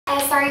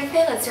Sorry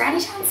Phil, is there any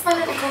chance my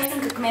little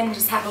cousin could come in and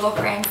just have a look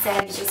around?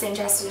 Said he's just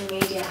interested in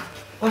media.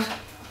 What?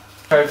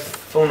 Her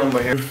phone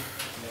number here.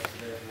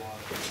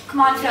 Come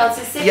on Phil, it's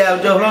a 16th. Yeah,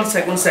 hold on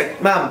a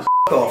sec. Ma'am,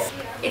 off.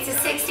 It's a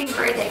 16th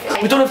birthday, Phil.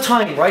 We don't have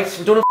time, right?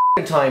 We don't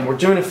have time. We're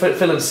doing a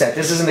film set.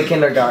 This isn't a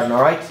kindergarten,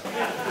 alright?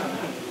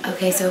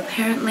 Okay, so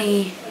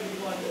apparently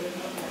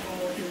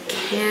you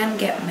can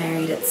get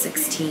married at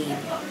 16.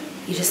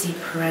 You just need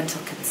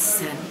parental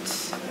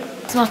consent.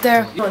 It's not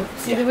there.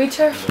 See the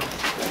wheelchair?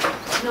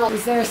 No. It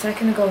was there a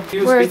second ago.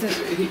 Where is it?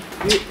 He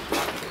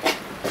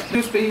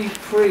used to be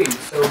free,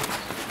 so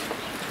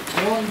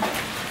one.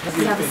 Does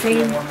he have a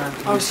scene?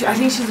 Oh, I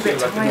think she's a bit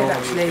tired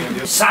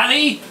actually.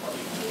 Sally!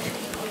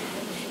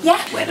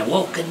 Yeah? When I'm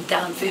walking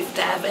down Fifth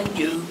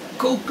Avenue,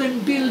 Coke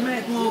and Bill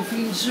make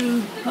morphine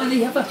through.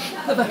 Honey, have a,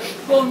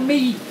 on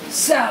me.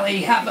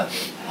 Sally, have a,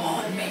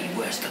 on me.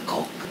 Where's the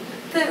Coke?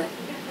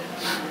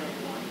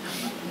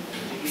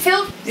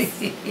 Phil?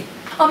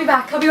 I'll be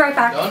back. I'll be right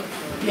back. Done?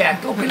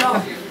 Yeah, go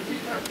below.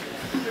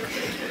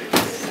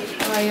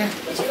 How are you?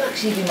 Did you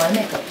actually do my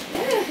makeup?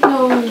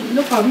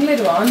 No problem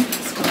later on.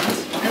 It's good.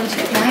 How did you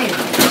get married?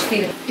 How did you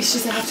feel? It's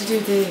just I have to do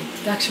the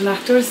actual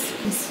actors.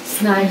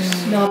 Snag,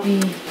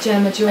 Nobby,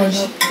 Gemma, George.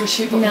 We're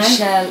shooting now.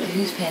 Michelle,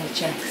 who's paying the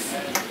checks?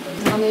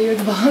 Anna, you're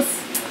the boss.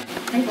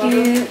 Thank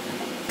you.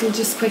 Do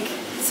just quick,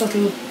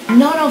 subtle.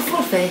 No,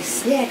 full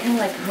face. Yeah, kind of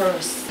like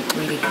hers.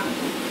 Really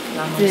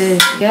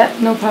glamorous. Yeah,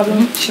 no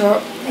problem. Sure.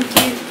 Thank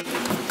you.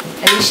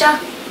 Alicia?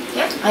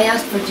 Yeah? I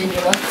asked for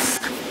ginger nuts.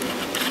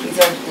 These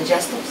are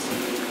digestives.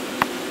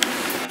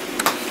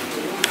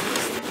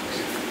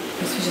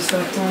 Guess we just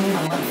worked on it.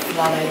 I'm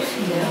flat out.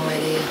 No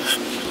idea.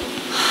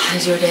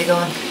 How's your day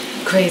going?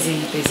 Crazy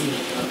busy.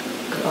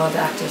 Got all the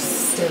actors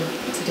still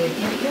to do.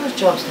 Yeah, your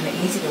job's kind of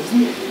easy though,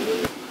 isn't it?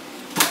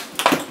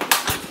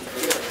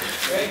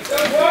 Hey,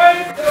 don't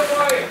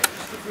worry.